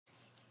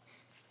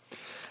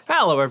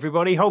Hello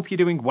everybody, hope you're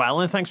doing well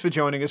and thanks for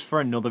joining us for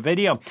another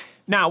video.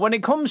 Now, when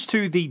it comes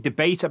to the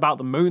debate about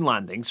the moon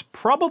landings,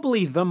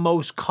 probably the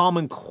most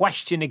common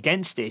question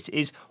against it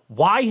is,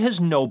 why has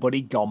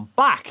nobody gone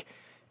back?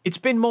 It's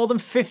been more than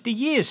 50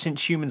 years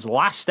since humans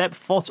last stepped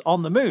foot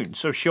on the moon,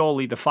 so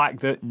surely the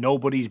fact that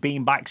nobody's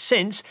been back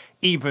since,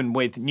 even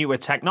with newer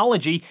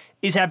technology,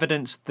 is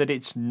evidence that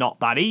it's not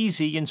that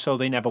easy and so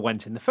they never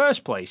went in the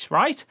first place,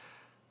 right?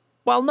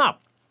 Well, no.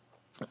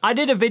 I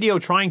did a video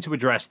trying to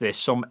address this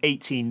some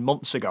 18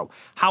 months ago.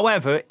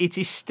 However, it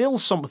is still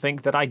something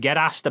that I get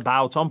asked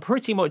about on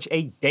pretty much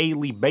a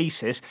daily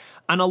basis,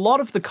 and a lot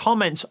of the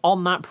comments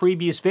on that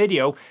previous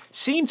video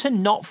seem to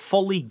not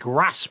fully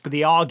grasp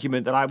the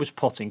argument that I was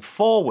putting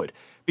forward,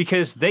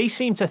 because they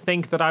seem to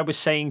think that I was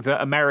saying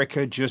that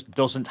America just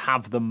doesn't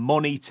have the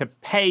money to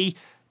pay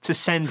to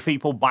send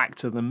people back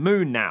to the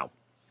moon now,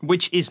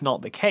 which is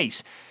not the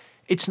case.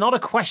 It's not a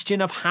question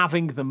of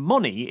having the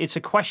money, it's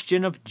a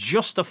question of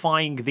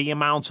justifying the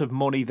amount of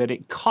money that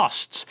it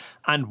costs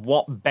and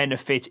what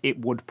benefit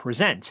it would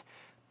present.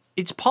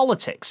 It's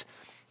politics.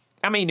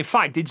 I mean, in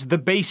fact, it's the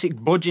basic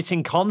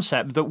budgeting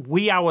concept that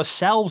we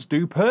ourselves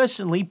do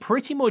personally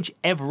pretty much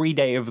every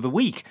day of the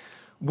week.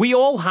 We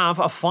all have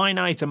a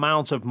finite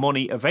amount of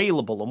money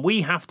available, and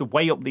we have to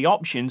weigh up the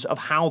options of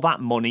how that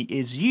money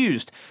is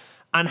used,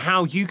 and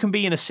how you can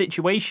be in a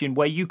situation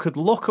where you could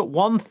look at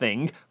one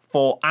thing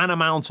for an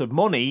amount of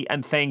money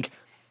and think,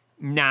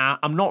 nah,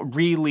 I'm not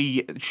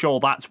really sure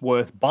that's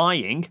worth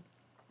buying,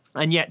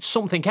 and yet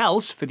something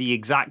else for the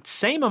exact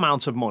same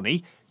amount of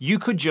money, you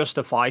could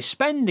justify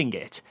spending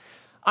it.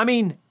 I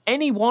mean,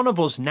 any one of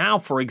us now,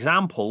 for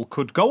example,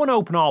 could go and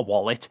open our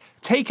wallet,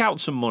 take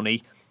out some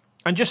money,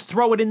 and just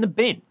throw it in the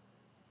bin.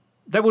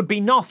 There would be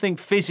nothing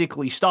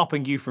physically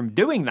stopping you from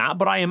doing that,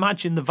 but I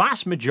imagine the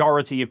vast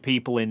majority of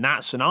people in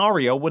that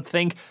scenario would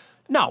think,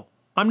 no,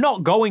 I'm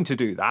not going to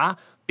do that,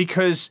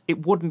 because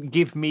it wouldn't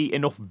give me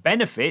enough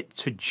benefit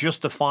to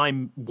justify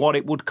what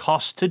it would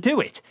cost to do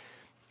it.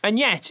 And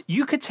yet,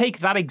 you could take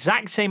that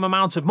exact same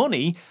amount of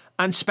money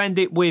and spend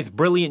it with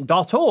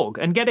Brilliant.org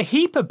and get a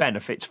heap of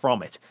benefits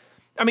from it.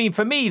 I mean,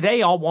 for me,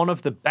 they are one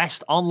of the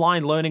best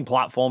online learning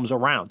platforms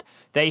around.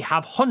 They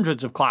have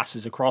hundreds of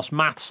classes across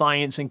math,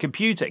 science, and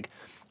computing.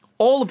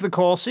 All of the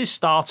courses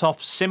start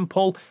off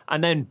simple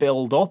and then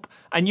build up,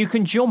 and you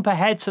can jump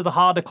ahead to the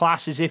harder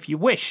classes if you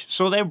wish,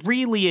 so there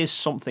really is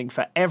something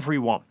for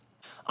everyone.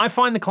 I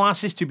find the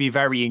classes to be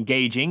very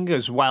engaging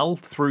as well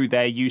through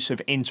their use of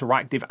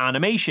interactive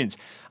animations,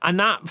 and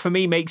that for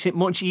me makes it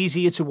much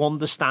easier to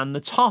understand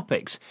the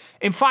topics.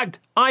 In fact,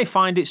 I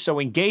find it so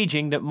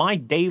engaging that my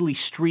daily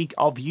streak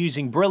of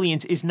using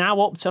Brilliant is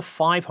now up to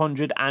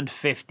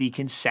 550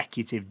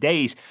 consecutive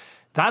days.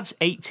 That's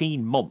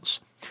 18 months.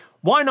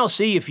 Why not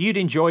see if you'd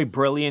enjoy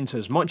Brilliant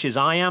as much as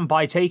I am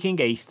by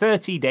taking a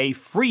 30-day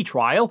free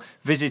trial,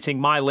 visiting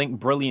my link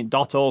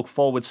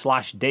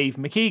brilliant.org/Dave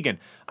McKeegan,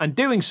 and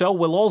doing so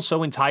will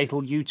also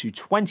entitle you to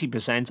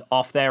 20%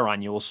 off their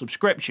annual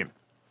subscription.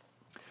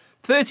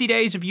 30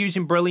 days of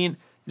using Brilliant,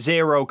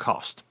 zero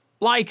cost.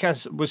 Like I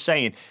was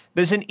saying,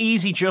 there's an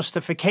easy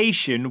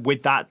justification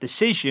with that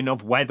decision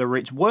of whether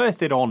it's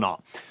worth it or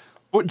not.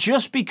 But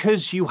just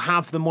because you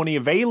have the money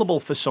available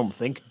for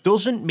something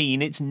doesn't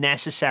mean it's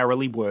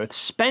necessarily worth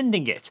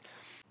spending it.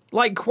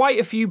 Like, quite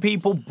a few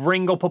people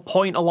bring up a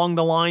point along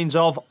the lines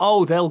of,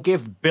 oh, they'll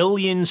give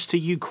billions to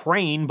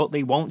Ukraine, but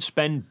they won't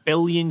spend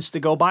billions to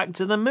go back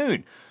to the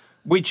moon,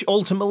 which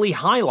ultimately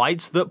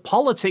highlights that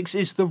politics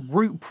is the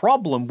root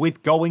problem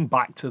with going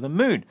back to the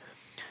moon.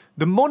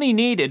 The money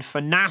needed for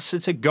NASA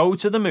to go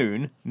to the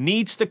moon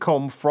needs to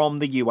come from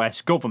the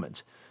US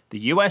government. The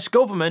US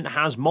government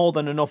has more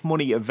than enough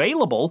money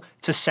available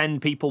to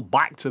send people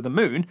back to the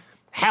moon.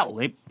 Hell,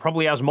 it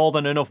probably has more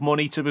than enough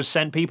money to have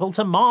sent people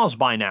to Mars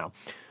by now.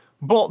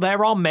 But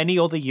there are many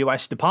other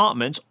US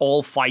departments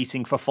all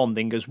fighting for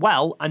funding as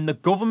well, and the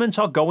government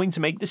are going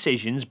to make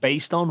decisions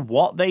based on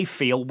what they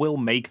feel will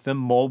make them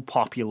more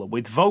popular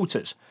with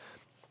voters.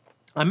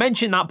 I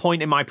mentioned that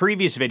point in my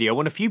previous video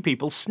and a few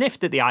people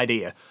sniffed at the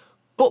idea.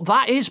 But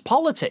that is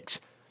politics.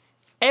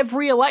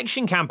 Every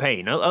election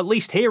campaign, at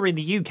least here in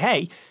the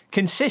UK,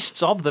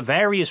 consists of the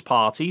various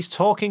parties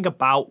talking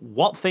about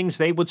what things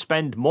they would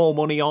spend more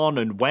money on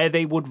and where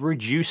they would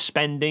reduce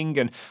spending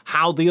and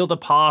how the other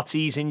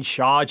parties in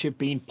charge have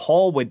been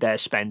poor with their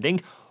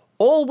spending,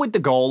 all with the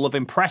goal of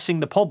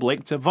impressing the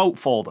public to vote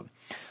for them.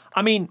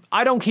 I mean,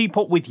 I don't keep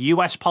up with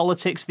US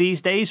politics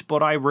these days,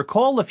 but I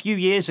recall a few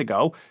years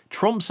ago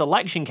Trump's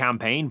election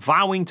campaign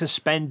vowing to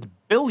spend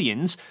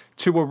billions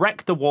to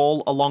erect a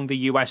wall along the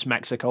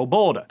US-Mexico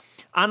border,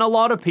 and a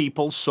lot of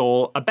people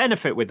saw a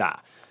benefit with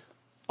that.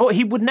 But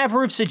he would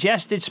never have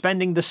suggested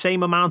spending the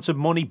same amount of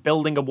money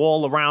building a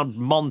wall around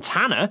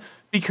Montana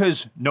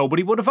because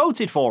nobody would have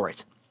voted for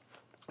it.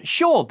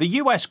 Sure, the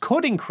US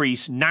could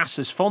increase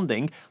NASA's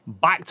funding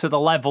back to the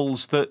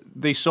levels that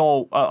they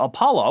saw at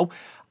Apollo,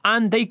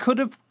 and they could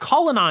have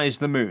colonized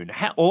the moon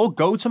or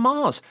go to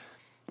Mars.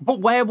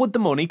 But where would the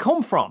money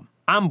come from?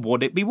 And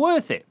would it be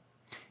worth it?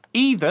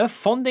 Either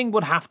funding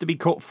would have to be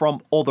cut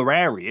from other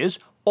areas,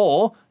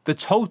 or the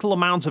total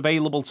amount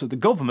available to the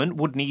government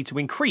would need to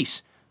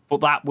increase,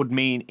 but that would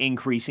mean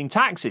increasing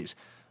taxes.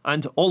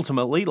 And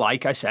ultimately,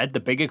 like I said, the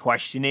bigger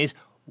question is,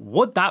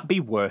 would that be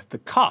worth the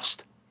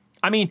cost?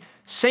 I mean,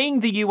 saying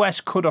the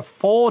US could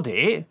afford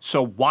it,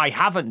 so why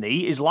haven't they,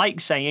 is like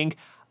saying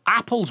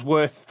Apple's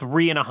worth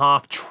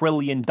 $3.5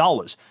 trillion.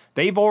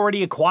 They've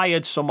already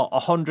acquired some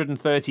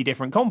 130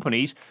 different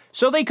companies,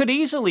 so they could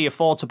easily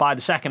afford to buy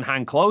the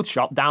second-hand clothes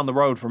shop down the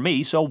road from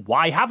me, so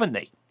why haven't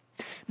they?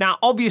 Now,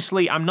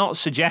 obviously, I'm not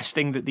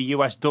suggesting that the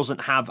US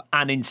doesn't have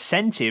an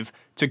incentive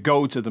to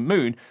go to the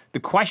moon. The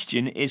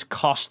question is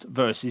cost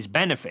versus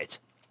benefit.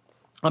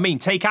 I mean,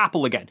 take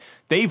Apple again.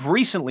 They've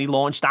recently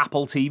launched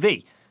Apple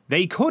TV.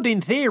 They could,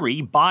 in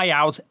theory, buy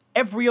out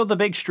every other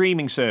big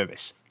streaming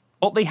service,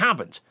 but they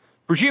haven't.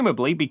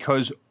 Presumably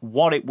because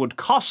what it would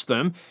cost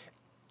them,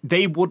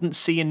 they wouldn't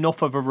see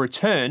enough of a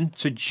return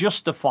to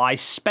justify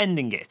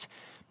spending it.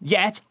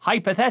 Yet,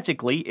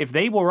 hypothetically, if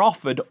they were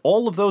offered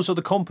all of those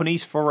other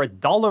companies for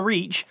 $1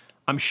 each,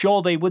 I'm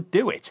sure they would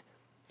do it.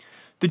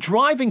 The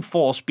driving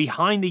force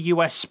behind the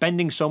US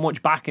spending so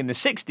much back in the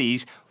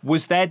 60s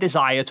was their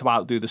desire to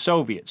outdo the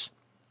Soviets.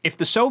 If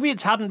the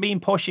Soviets hadn't been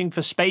pushing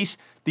for space,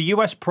 the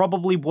US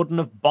probably wouldn't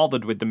have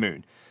bothered with the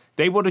moon.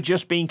 They would have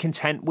just been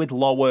content with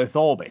low Earth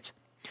orbit.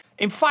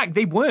 In fact,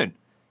 they weren't.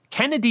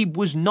 Kennedy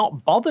was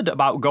not bothered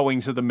about going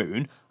to the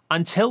moon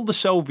until the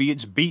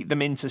Soviets beat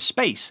them into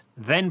space.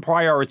 Then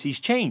priorities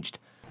changed.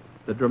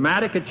 The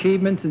dramatic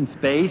achievements in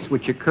space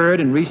which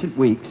occurred in recent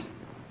weeks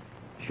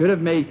should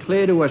have made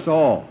clear to us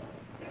all,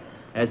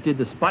 as did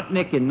the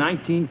Sputnik in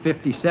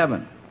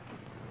 1957.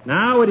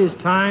 Now it is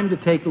time to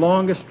take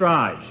longer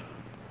strides.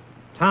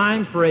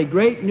 Time for a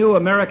great new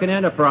American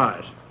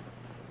enterprise.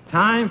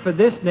 Time for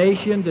this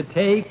nation to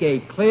take a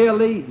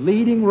clearly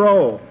leading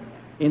role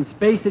in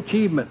space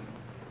achievement,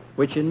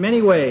 which in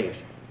many ways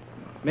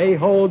may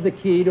hold the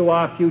key to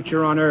our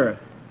future on Earth.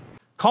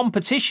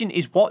 Competition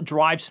is what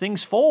drives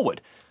things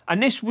forward.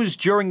 And this was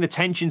during the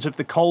tensions of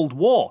the Cold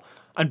War.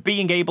 And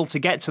being able to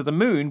get to the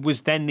moon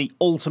was then the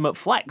ultimate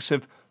flex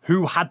of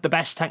who had the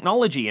best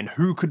technology and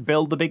who could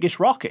build the biggest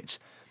rockets.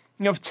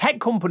 You know, if tech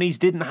companies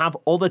didn't have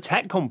other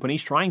tech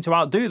companies trying to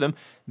outdo them,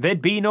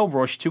 there'd be no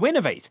rush to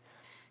innovate.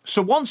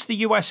 So once the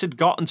US had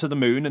gotten to the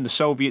moon and the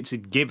Soviets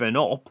had given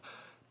up,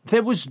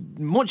 there was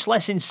much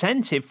less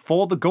incentive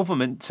for the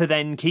government to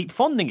then keep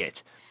funding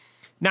it.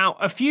 Now,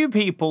 a few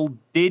people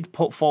did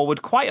put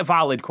forward quite a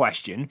valid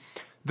question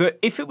that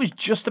if it was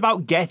just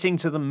about getting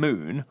to the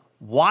moon,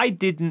 why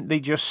didn't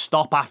they just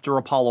stop after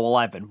Apollo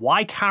 11?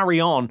 Why carry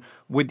on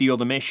with the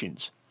other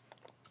missions?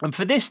 And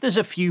for this, there's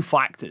a few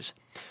factors.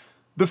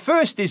 The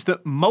first is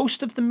that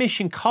most of the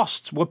mission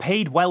costs were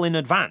paid well in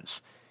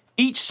advance.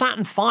 Each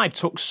Saturn V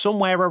took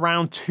somewhere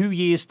around 2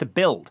 years to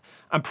build,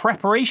 and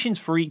preparations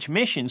for each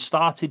mission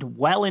started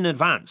well in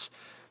advance.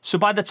 So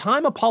by the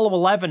time Apollo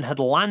 11 had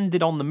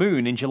landed on the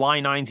moon in July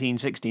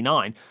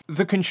 1969,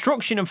 the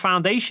construction and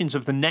foundations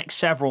of the next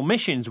several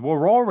missions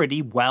were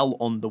already well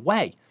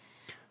underway.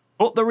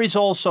 But there is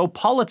also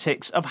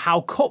politics of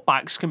how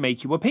cutbacks can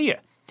make you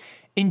appear.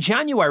 In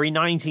January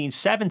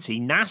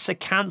 1970, NASA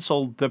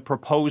cancelled the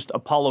proposed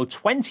Apollo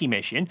 20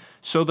 mission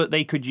so that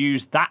they could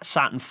use that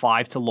Saturn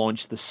V to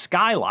launch the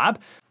Skylab.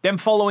 Then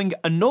following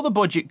another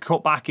budget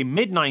cutback in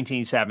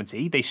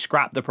mid-1970, they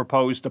scrapped the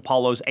proposed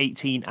Apollos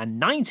 18 and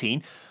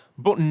 19,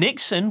 but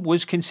Nixon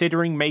was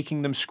considering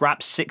making them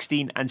scrap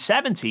 16 and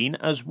 17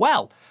 as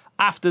well.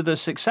 After the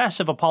success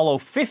of Apollo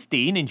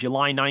 15 in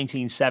July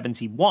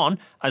 1971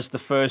 as the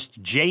first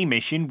J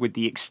mission with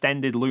the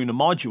extended lunar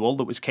module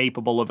that was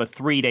capable of a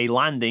 3-day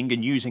landing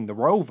and using the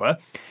rover,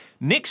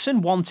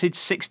 Nixon wanted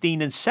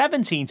 16 and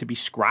 17 to be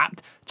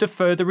scrapped to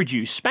further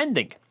reduce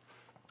spending.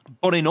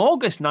 But in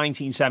August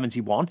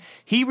 1971,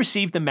 he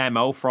received a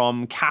memo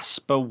from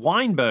Caspar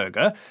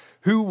Weinberger,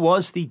 who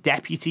was the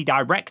deputy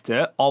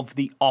director of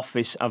the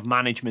Office of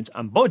Management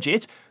and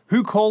Budget,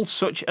 who called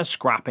such a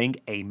scrapping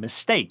a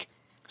mistake,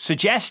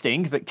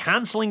 suggesting that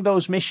cancelling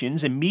those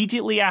missions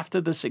immediately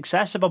after the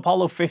success of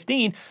Apollo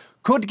 15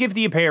 could give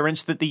the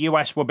appearance that the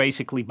US were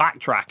basically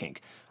backtracking,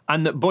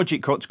 and that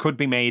budget cuts could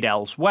be made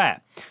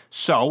elsewhere.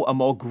 So a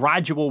more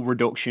gradual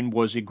reduction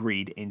was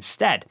agreed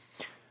instead.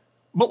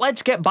 But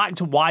let's get back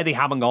to why they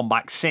haven't gone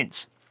back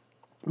since.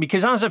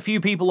 Because as a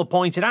few people have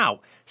pointed out,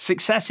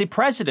 successive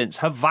presidents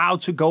have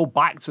vowed to go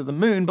back to the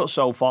moon, but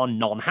so far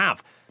none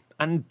have.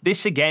 And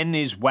this again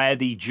is where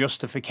the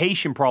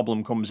justification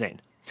problem comes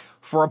in.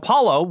 For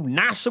Apollo,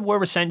 NASA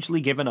were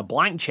essentially given a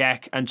blank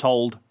check and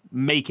told,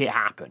 make it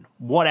happen,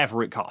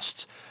 whatever it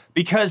costs.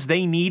 Because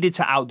they needed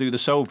to outdo the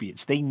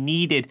Soviets. They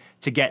needed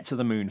to get to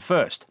the moon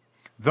first.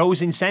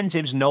 Those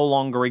incentives no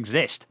longer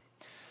exist.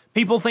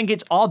 People think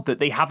it's odd that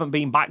they haven't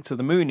been back to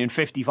the moon in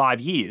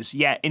 55 years,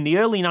 yet in the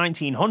early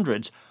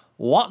 1900s,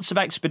 lots of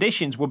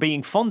expeditions were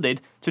being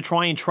funded to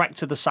try and trek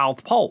to the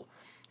South Pole.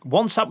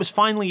 Once that was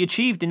finally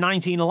achieved in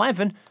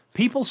 1911,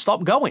 people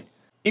stopped going.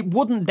 It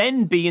wouldn't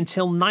then be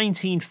until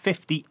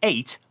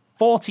 1958,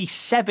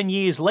 47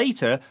 years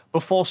later,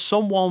 before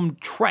someone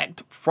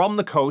trekked from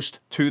the coast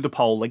to the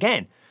pole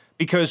again.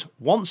 because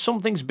once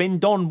something's been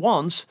done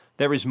once,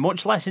 there is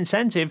much less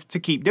incentive to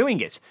keep doing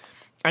it.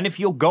 And if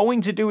you're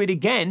going to do it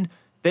again,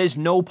 there's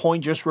no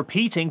point just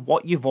repeating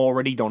what you've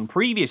already done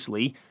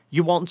previously.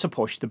 You want to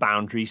push the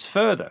boundaries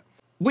further,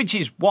 which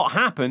is what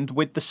happened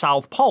with the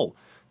South Pole.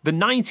 The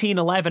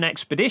 1911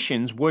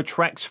 expeditions were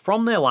treks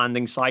from their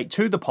landing site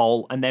to the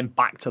pole and then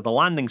back to the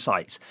landing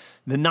sites.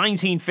 The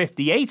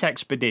 1958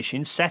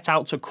 expedition set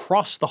out to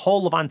cross the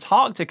whole of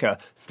Antarctica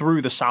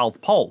through the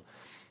South Pole.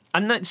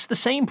 And that's the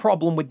same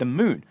problem with the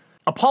moon.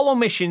 Apollo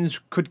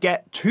missions could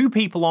get 2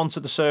 people onto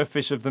the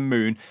surface of the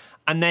moon,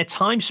 and their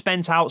time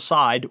spent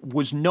outside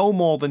was no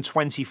more than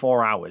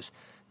 24 hours.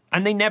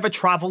 And they never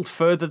travelled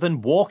further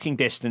than walking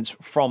distance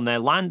from their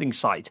landing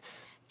site.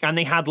 And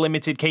they had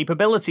limited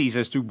capabilities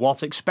as to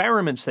what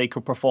experiments they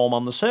could perform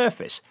on the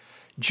surface.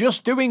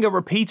 Just doing a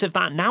repeat of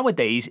that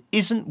nowadays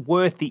isn't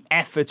worth the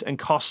effort and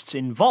costs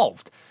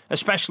involved,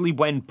 especially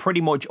when pretty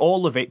much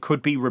all of it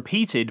could be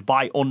repeated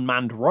by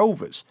unmanned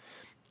rovers.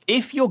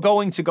 If you're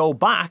going to go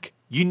back,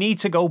 you need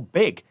to go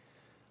big.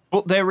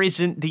 But there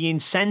isn't the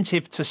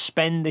incentive to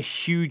spend the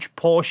huge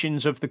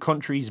portions of the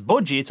country's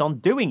budget on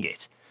doing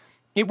it.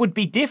 It would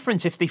be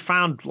different if they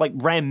found like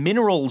rare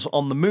minerals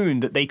on the moon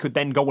that they could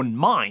then go and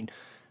mine.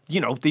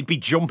 You know, they'd be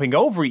jumping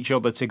over each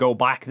other to go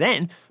back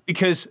then,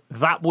 because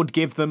that would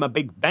give them a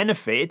big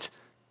benefit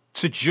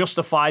to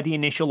justify the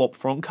initial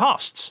upfront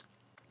costs.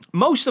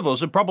 Most of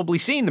us have probably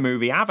seen the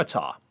movie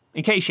Avatar.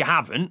 In case you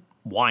haven't,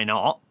 why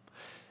not?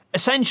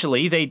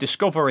 Essentially, they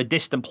discover a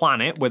distant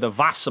planet with a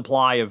vast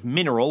supply of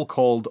mineral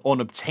called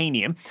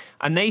unobtainium,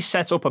 and they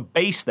set up a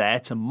base there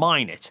to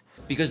mine it.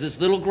 Because this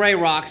little gray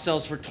rock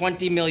sells for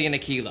 20 million a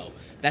kilo.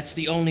 That's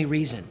the only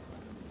reason.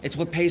 It's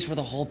what pays for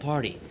the whole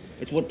party.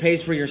 It's what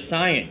pays for your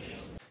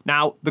science.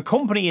 Now, the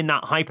company in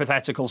that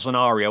hypothetical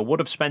scenario would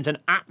have spent an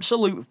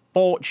absolute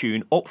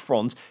fortune up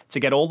front to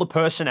get all the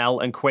personnel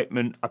and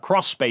equipment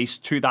across space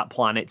to that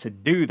planet to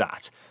do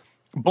that.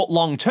 But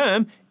long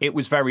term, it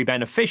was very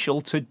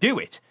beneficial to do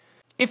it.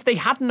 If they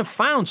hadn't have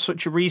found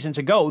such a reason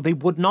to go, they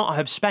would not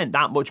have spent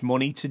that much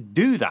money to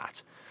do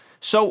that.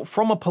 So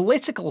from a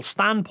political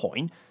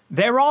standpoint,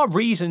 there are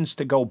reasons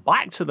to go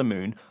back to the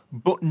moon,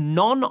 but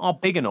none are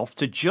big enough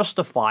to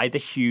justify the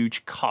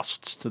huge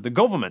costs to the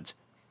government.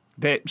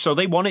 So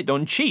they want it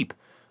done cheap.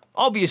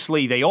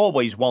 Obviously, they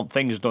always want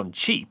things done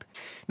cheap.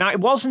 Now,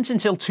 it wasn't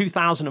until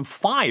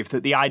 2005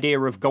 that the idea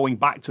of going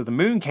back to the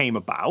moon came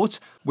about,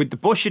 with the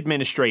Bush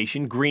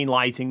administration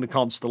greenlighting the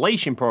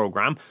Constellation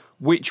program,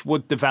 which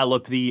would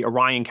develop the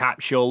Orion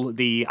capsule,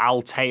 the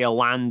Altair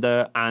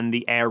lander, and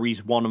the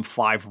Ares 1 and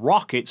 5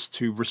 rockets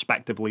to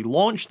respectively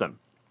launch them.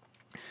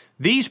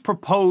 These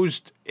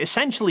proposed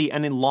essentially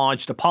an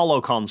enlarged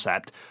Apollo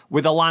concept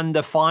with a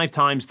lander 5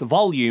 times the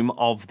volume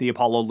of the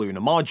Apollo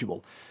lunar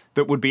module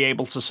that would be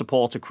able to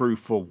support a crew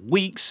for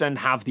weeks and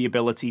have the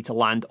ability to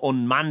land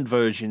unmanned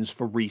versions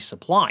for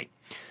resupply.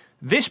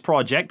 This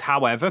project,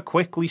 however,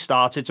 quickly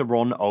started to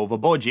run over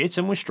budget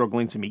and was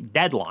struggling to meet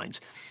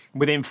deadlines.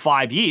 Within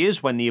 5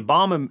 years, when the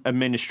Obama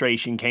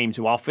administration came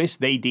to office,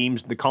 they deemed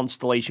the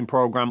Constellation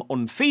program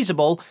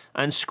unfeasible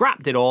and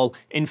scrapped it all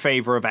in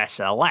favor of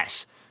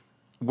SLS,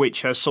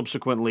 which has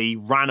subsequently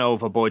ran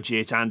over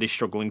budget and is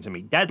struggling to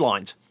meet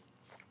deadlines.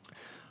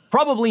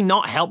 Probably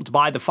not helped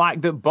by the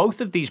fact that both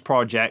of these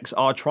projects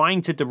are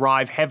trying to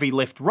derive heavy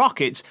lift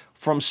rockets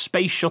from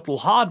space shuttle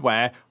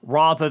hardware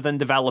rather than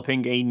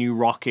developing a new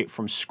rocket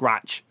from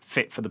scratch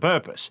fit for the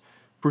purpose,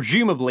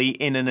 presumably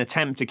in an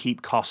attempt to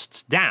keep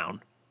costs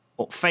down,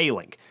 but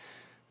failing.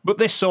 But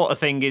this sort of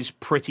thing is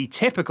pretty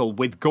typical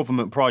with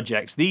government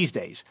projects these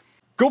days.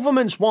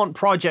 Governments want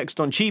projects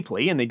done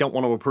cheaply and they don't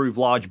want to approve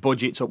large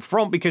budgets up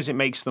front because it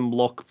makes them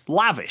look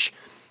lavish.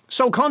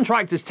 So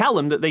contractors tell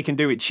them that they can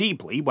do it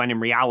cheaply, when in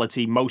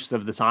reality most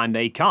of the time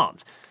they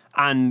can't.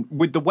 And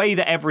with the way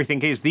that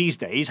everything is these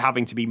days,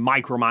 having to be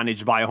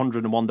micromanaged by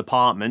 101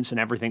 departments and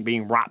everything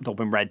being wrapped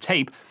up in red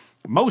tape,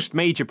 most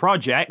major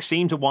projects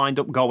seem to wind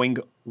up going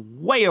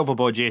way over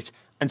budget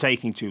and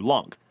taking too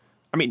long.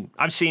 I mean,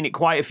 I've seen it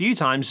quite a few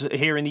times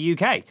here in the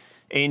UK.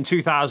 In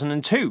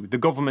 2002, the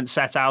government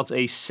set out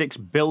a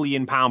 £6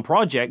 billion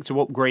project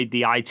to upgrade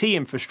the IT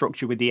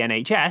infrastructure with the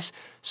NHS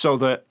so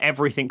that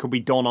everything could be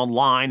done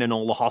online and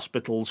all the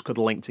hospitals could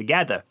link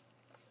together.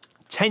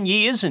 10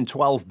 years and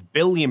 £12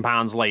 billion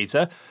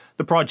later,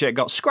 the project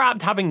got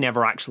scrapped, having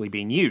never actually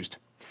been used.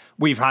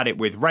 We've had it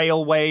with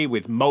railway,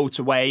 with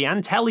motorway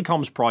and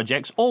telecoms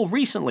projects all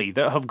recently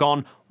that have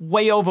gone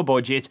way over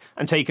budget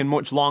and taken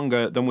much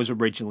longer than was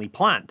originally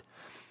planned.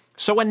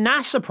 So a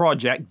NASA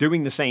project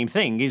doing the same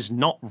thing is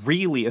not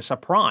really a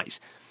surprise.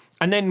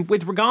 And then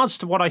with regards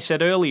to what I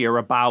said earlier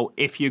about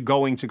if you're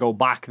going to go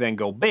back then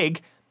go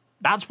big,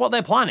 that's what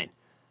they're planning.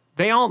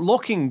 They aren't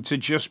looking to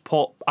just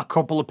put a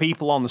couple of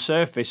people on the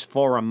surface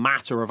for a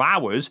matter of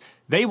hours.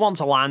 They want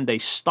to land a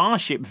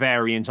Starship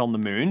variant on the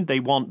moon.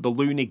 They want the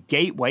Lunar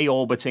Gateway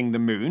orbiting the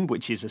moon,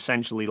 which is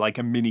essentially like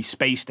a mini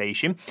space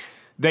station.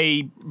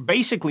 They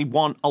basically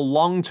want a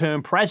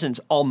long-term presence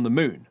on the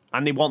moon,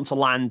 and they want to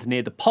land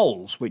near the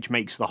poles, which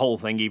makes the whole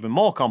thing even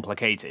more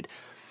complicated.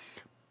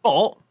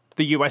 But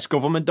the US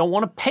government don't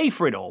want to pay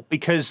for it all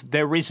because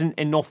there isn't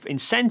enough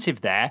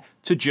incentive there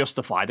to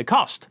justify the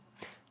cost.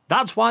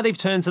 That's why they've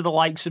turned to the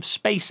likes of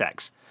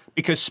SpaceX,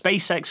 because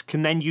SpaceX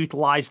can then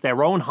utilize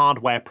their own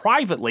hardware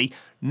privately,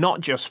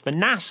 not just for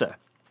NASA.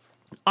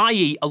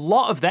 I.e., a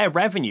lot of their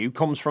revenue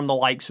comes from the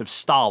likes of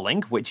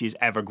Starlink, which is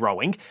ever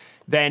growing.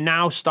 They're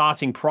now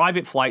starting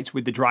private flights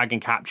with the Dragon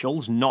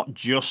capsules, not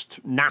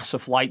just NASA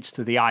flights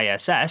to the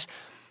ISS.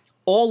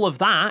 All of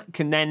that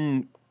can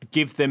then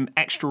give them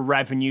extra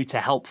revenue to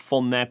help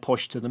fund their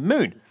push to the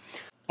moon.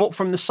 But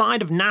from the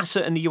side of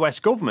NASA and the US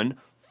government,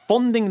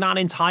 funding that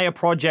entire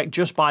project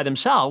just by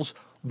themselves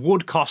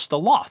would cost a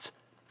lot.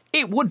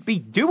 It would be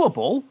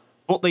doable,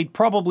 but they'd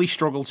probably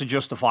struggle to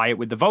justify it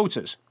with the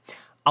voters.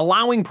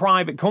 Allowing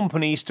private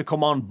companies to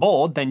come on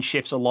board then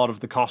shifts a lot of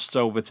the costs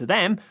over to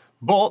them,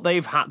 but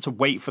they've had to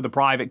wait for the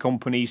private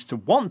companies to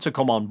want to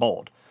come on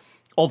board.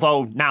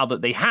 Although now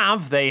that they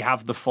have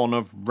the fun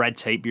of red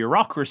tape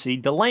bureaucracy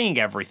delaying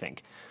everything.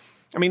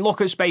 I mean,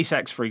 look at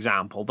SpaceX, for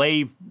example.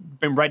 They've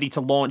been ready to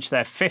launch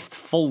their 5th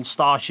full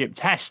Starship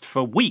test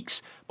for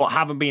weeks, but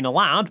haven't been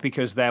allowed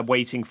because they're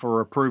waiting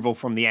for approval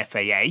from the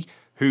FAA,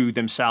 who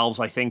themselves,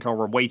 I think,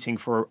 are waiting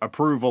for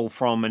approval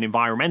from an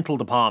environmental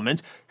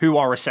department, who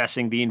are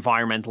assessing the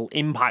environmental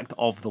impact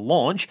of the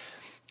launch.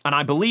 And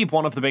I believe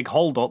one of the big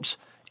holdups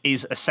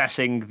is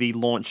assessing the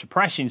launch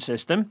suppression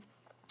system,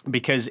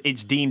 because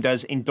it's deemed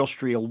as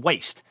industrial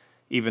waste,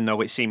 even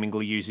though it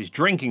seemingly uses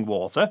drinking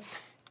water.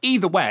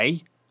 Either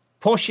way,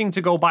 pushing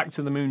to go back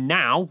to the moon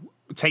now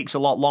takes a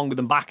lot longer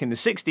than back in the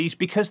 60s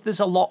because there's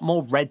a lot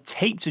more red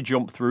tape to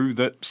jump through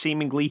that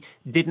seemingly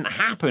didn't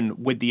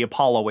happen with the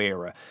Apollo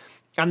era.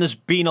 And there's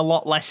been a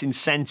lot less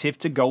incentive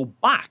to go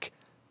back.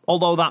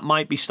 Although that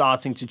might be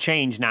starting to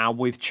change now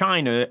with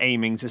China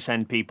aiming to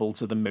send people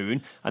to the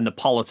moon and the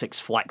politics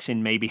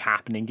flexing maybe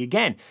happening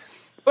again.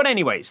 But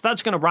anyways,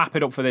 that's going to wrap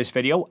it up for this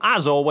video.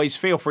 As always,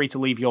 feel free to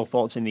leave your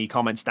thoughts in the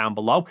comments down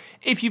below.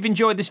 If you've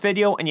enjoyed this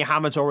video and you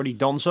haven't already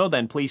done so,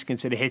 then please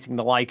consider hitting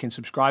the like and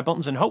subscribe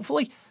buttons, and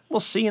hopefully we'll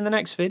see you in the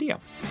next video.